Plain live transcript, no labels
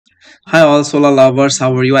Hi all solar lovers,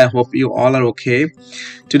 how are you? I hope you all are okay.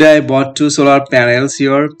 Today I bought two solar panels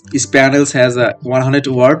here. Each panels has a 100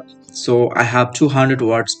 watt, so I have 200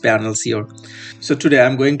 watts panels here. So today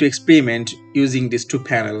I'm going to experiment using these two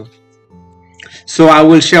panel. So I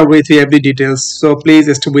will share with you every details. So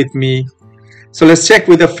please stay with me. So let's check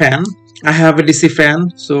with the fan. I have a DC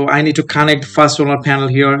fan, so I need to connect first solar panel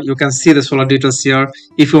here. You can see the solar details here.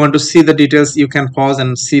 If you want to see the details, you can pause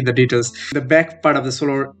and see the details. The back part of the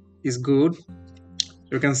solar is good.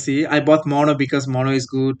 You can see I bought mono because mono is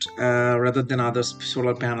good rather than other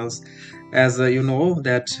solar panels, as you know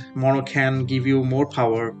that mono can give you more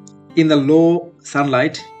power in the low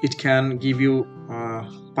sunlight. It can give you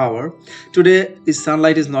power. Today the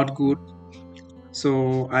sunlight is not good,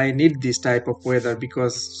 so I need this type of weather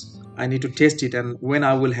because I need to test it, and when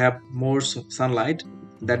I will have more sunlight,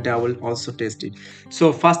 that day I will also test it.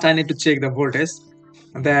 So first I need to check the voltage.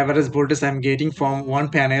 The average voltage I'm getting from one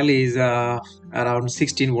panel is around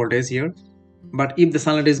 16 voltage here, but if the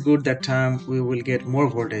sunlight is good, that time we will get more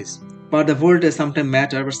voltage. But the voltage sometimes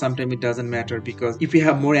matter, but sometimes it doesn't matter, because if you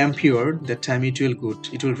have more ampere, that time it will good,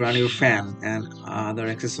 it will run your fan and other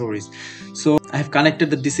accessories. So I have connected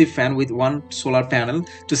the DC fan with one solar panel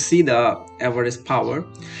to see the average power.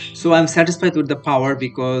 So I'm satisfied with the power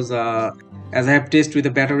because as I have tested with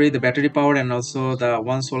the battery power and also the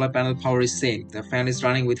one solar panel power is same. The fan is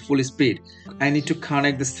running with full speed. I need to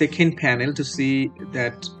connect the second panel to see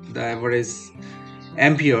that the average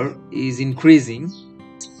ampere is increasing.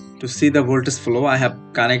 To see the voltage flow, I have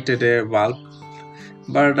connected a valve,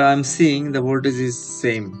 but I'm seeing the voltage is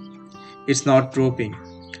same. It's not dropping.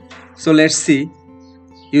 So let's see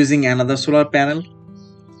using another solar panel,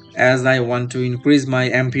 as I want to increase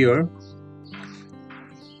my ampere.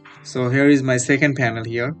 So here is my second panel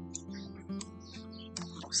here.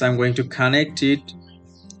 So I'm going to connect it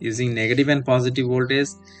using negative and positive voltage,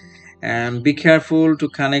 and be careful to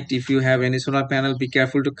connect. If you have any solar panel, be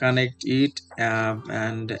careful to connect it.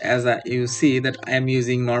 And as you see that I am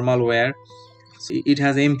using normal wire, so it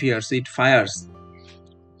has ampere, so it fires.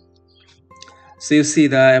 So you see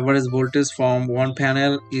the average voltage from one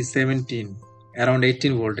panel is 17, around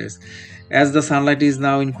 18 voltage. As the sunlight is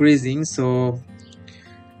now increasing, so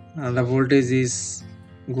the voltage is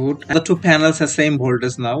good. The two panels have same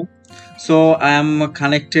voltage now. So I am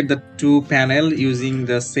connected the two panel using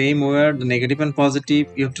the same wire, the negative and positive.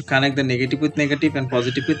 You have to connect the negative with negative and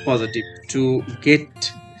positive with positive to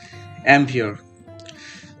get ampere.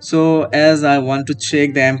 So as I want to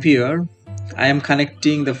check the ampere, I am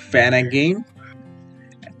connecting the fan again.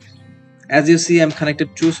 As you see, I'm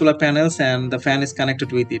connected two solar panels and the fan is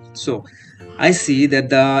connected with it. So I see that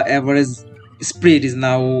the average speed is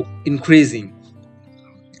now increasing.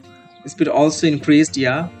 Speed also increased,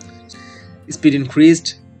 yeah, speed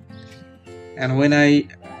increased. And when I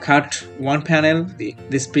cut one panel,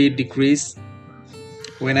 the speed decreased.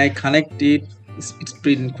 When I connect it,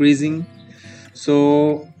 speed increasing.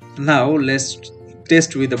 So now let's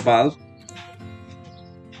test with the bulb.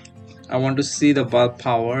 I want to see the bulb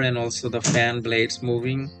power and also the fan blades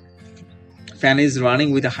moving. Fan is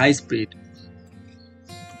running with a high speed,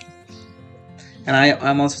 and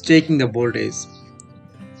I'm also checking the voltage.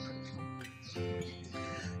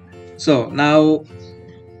 So now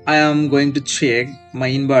I am going to check my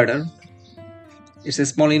inverter. It's a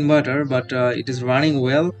small inverter, but it is running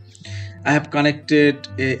well. I have connected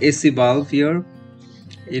a AC bulb here.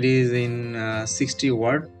 It is in 60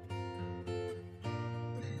 watt.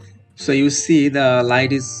 So you see the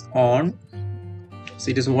light is on, so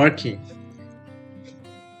it is working.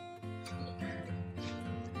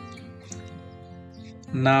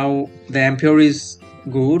 Now the ampere is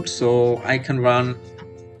good, so I can run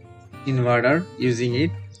inverter using it.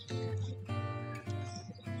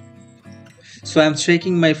 So I'm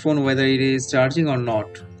checking my phone whether it is charging or not.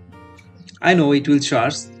 I know it will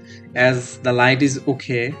charge as the light is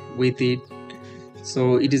okay with it,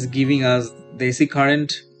 so it is giving us the AC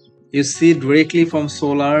current. You see directly from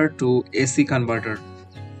solar to AC converter.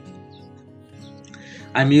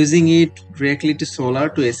 I'm using it directly to solar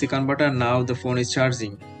to AC converter. Now the phone is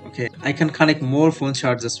charging. Okay, I can connect more phone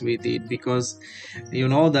chargers with it because you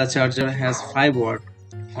know the charger has 5 watt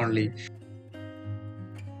only.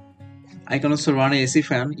 I can also run a AC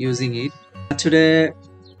fan using it. Today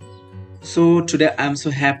I'm so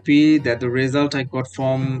happy that the result I got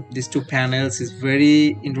from these two panels is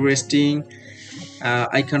very interesting.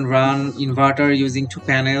 I can run inverter using two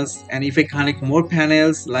panels, and if I connect more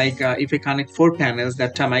panels, like if I connect 4 panels,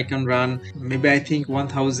 that time I can run maybe I think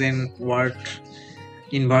 1000 watt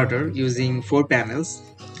inverter using 4 panels,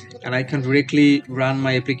 and I can directly run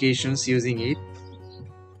my applications using it.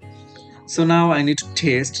 So now I need to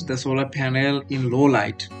test the solar panel in low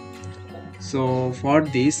light. So for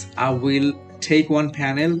this I will take one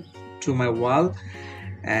panel to my wall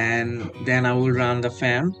and then I will run the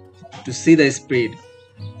fan to see the speed.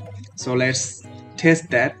 So let's test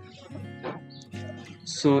that.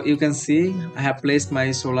 So you can see I have placed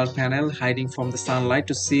my solar panel hiding from the sunlight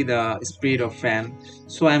to see the speed of fan.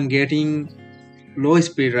 So I'm getting low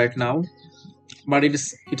speed right now, but it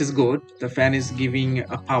is good. The fan is giving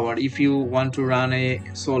a power. If you want to run a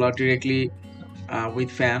solar directly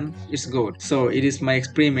with fan, it's good. So it is my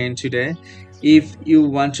experiment today. If you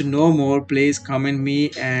want to know more, please comment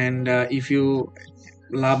me, and if you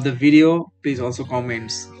love the video, please also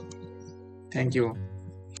comments. Thank you.